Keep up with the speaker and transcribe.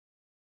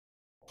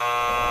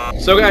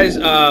So, guys,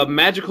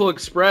 Magical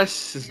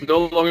Express is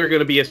no longer going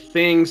to be a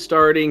thing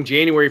starting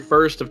January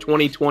 1st of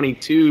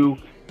 2022.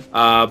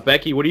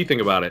 Becky, what do you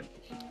think about it?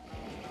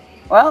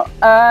 Well,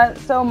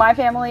 so my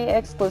family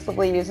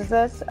exclusively uses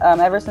this.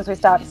 Ever since we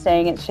stopped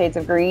staying at Shades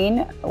of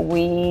Green,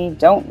 we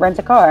don't rent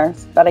a car,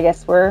 but I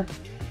guess we're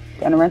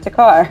going to rent a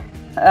car.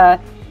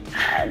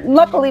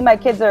 Luckily, my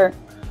kids are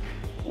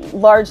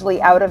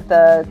largely out of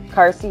the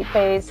car seat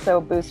phase,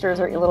 so boosters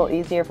are a little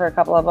easier for a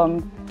couple of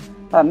them.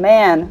 But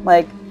man,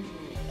 like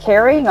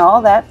carrying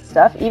all that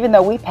stuff, even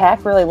though we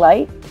pack really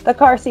light, the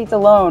car seats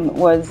alone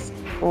was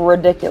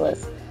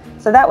ridiculous.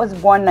 So that was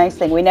one nice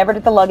thing. We never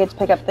did the luggage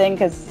pickup thing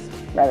because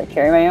I'd rather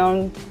carry my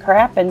own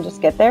crap and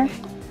just get there.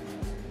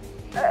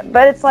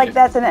 But it's like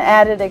that's an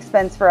added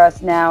expense for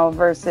us now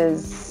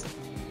versus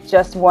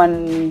just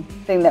one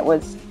thing that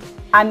was,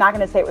 I'm not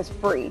going to say it was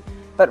free,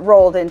 but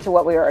rolled into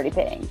what we were already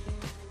paying.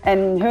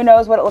 And who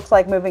knows what it looks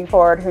like moving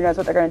forward. Who knows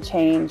what they're going to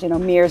change. You know,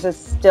 Mears is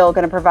still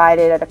going to provide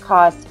it at a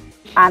cost.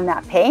 I'm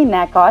not paying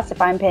that cost.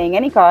 If I'm paying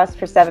any cost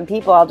for 7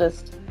 people, I'll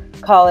just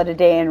call it a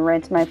day and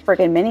rent my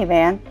freaking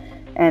minivan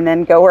and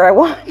then go where I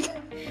want.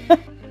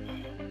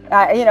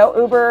 You know,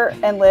 Uber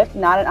and Lyft,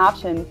 not an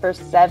option for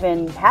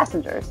 7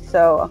 passengers.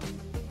 So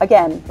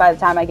again, by the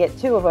time I get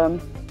 2 of them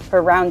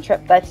for round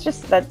trip, that's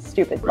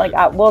stupid. Right.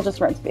 Like, we'll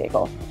just rent a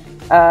vehicle.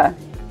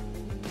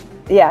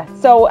 Yeah.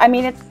 So, I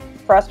mean, it's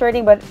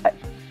frustrating, but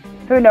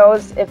who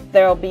knows if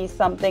there'll be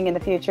something in the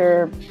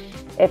future.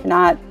 If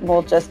not,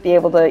 we'll just be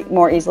able to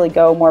more easily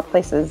go more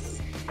places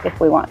if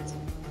we want,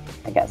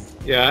 I guess.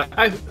 Yeah,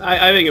 I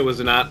think it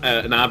was an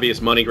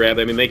obvious money grab.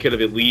 I mean, they could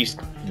have at least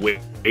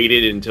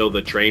waited until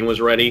the train was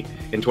ready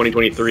in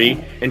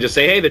 2023 and just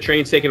say, hey, the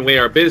train's taking away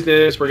our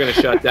business. We're going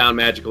to shut down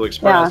Magical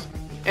Express. Yeah.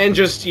 And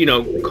just, you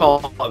know,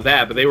 call it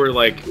that. But they were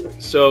like,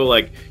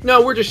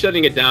 no, we're just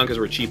shutting it down because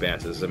we're cheap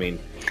asses. I mean.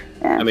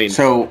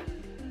 So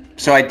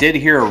I did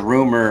hear a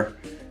rumor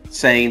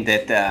saying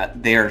that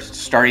they're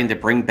starting to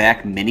bring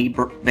back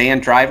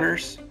minivan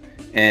drivers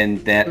and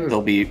that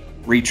they'll be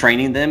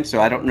retraining them.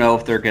 So I don't know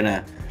if they're going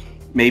to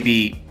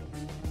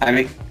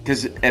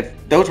because if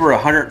those were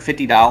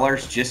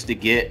 $150 just to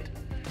get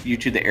you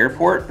to the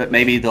airport, but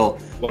maybe they'll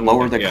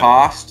lower the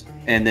cost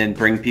and then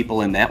bring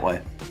people in that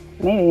way.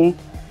 Maybe.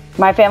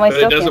 My family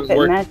still can't fit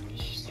in that.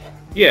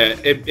 Yeah,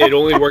 it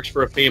only works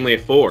for a family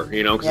of 4,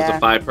 you know, because it's a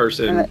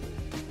 5-person.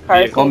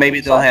 Well,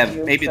 maybe they'll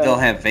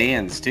have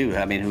vans too.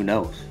 I mean, who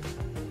knows?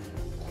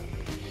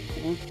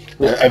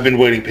 I've been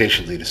waiting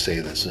patiently to say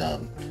this, and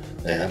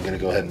I'm going to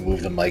go ahead and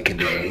move the mic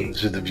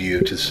into the view.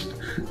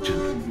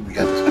 We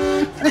got this.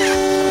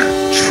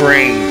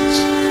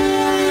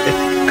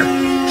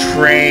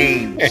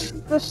 Trains.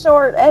 It's a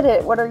short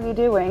edit. What are you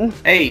doing?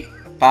 Hey,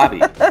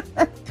 Bobby.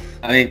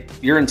 I mean,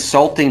 you're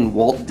insulting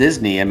Walt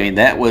Disney. I mean,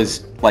 that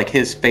was like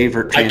his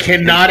favorite. I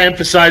cannot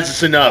emphasize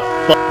this enough.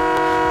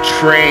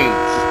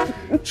 Trains.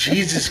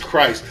 Jesus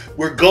Christ.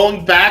 We're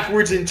going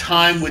backwards in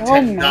time with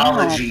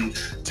technology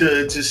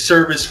to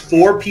service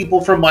 4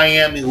 people from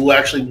Miami who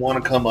actually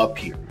want to come up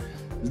here.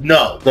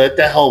 No,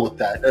 the hell with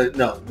that.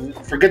 No,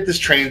 forget this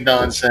train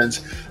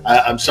nonsense.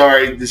 I'm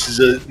sorry.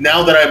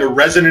 Now that I'm a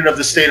resident of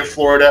the state of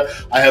Florida,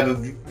 I have a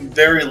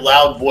very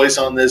loud voice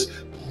on this.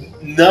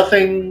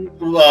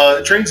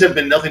 Trains have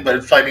been nothing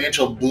but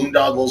financial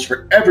boondoggles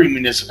for every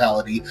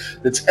municipality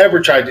that's ever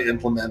tried to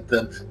implement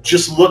them.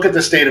 Just look at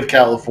the state of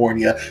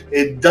California.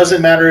 It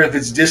doesn't matter if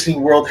it's Disney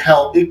World.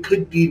 Hell, it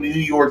could be New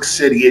York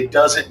City. It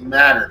doesn't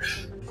matter.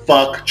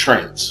 Fuck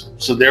trains.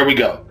 So there we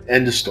go.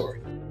 End of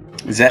story.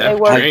 Is that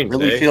how you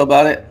really feel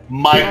about it?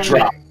 Mic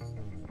drop.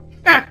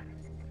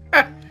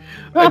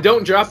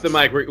 Don't drop the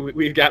mic.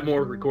 We've got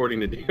more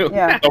recording to do.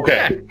 Yeah.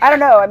 Okay. I don't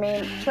know. I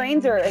mean,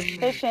 trains are as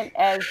efficient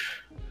as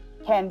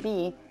can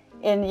be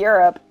in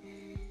Europe.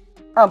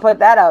 I'll put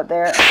that out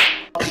there.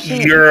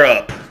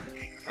 Europe.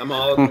 I'm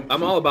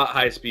all about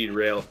high speed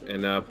rail,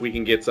 and if we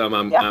can get some,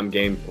 I'm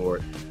game for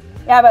it.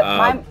 Yeah,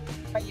 but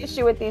my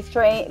issue with this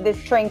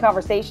train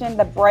conversation,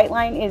 the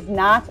Brightline is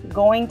not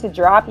going to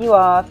drop you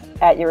off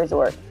at your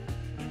resort.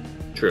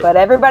 True. But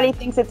everybody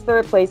thinks it's the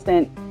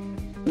replacement.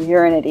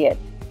 You're an idiot.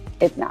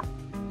 It's not.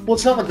 Well,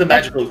 it's not like the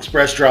Magical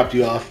Express dropped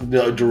you off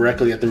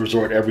directly at the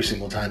resort every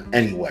single time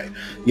anyway.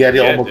 You had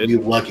to almost be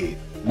lucky.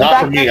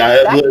 Not for me.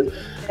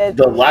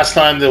 The last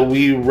time that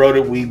we rode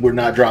it, we were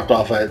not dropped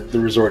off at the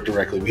resort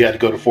directly. We had to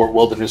go to Fort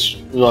Wilderness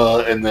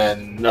and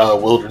then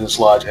Wilderness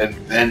Lodge and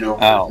then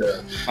over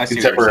to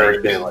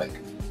Contemporary Bay Lake.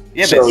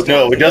 Yeah, so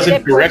no, it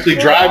doesn't directly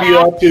drive you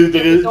up to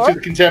the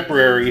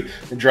Contemporary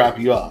and drop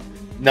you off.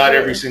 Not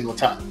every single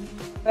time.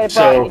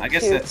 So I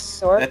guess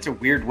that's a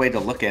weird way to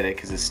look at it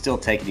because it's still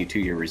taking you to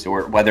your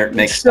resort, whether it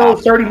makes still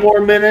 30 more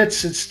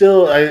minutes. It's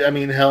still, I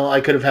mean, hell,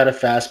 I could have had a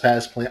fast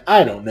pass plan.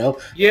 I don't know.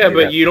 Yeah,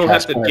 but you don't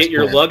have to get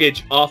your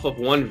luggage off of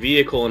one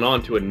vehicle and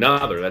onto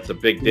another. That's a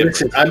big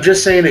difference. Listen, I'm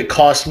just saying it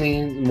cost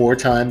me more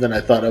time than I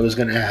thought I was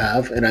going to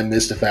have, and I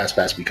missed a fast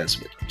pass because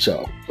of it.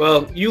 So,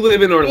 well, you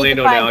live in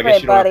Orlando now. I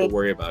guess you don't have to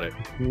worry about it.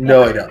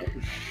 No, I don't.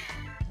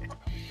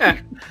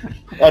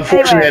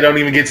 Unfortunately, I don't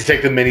even get to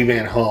take the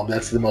minivan home.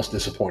 That's the most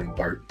disappointing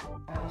part.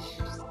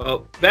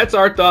 Well, that's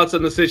our thoughts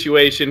on the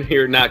situation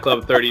here at Knot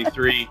Club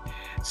 33.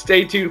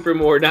 Stay tuned for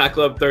more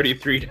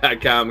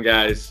NotClub33.com,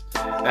 guys.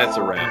 That's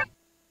a wrap.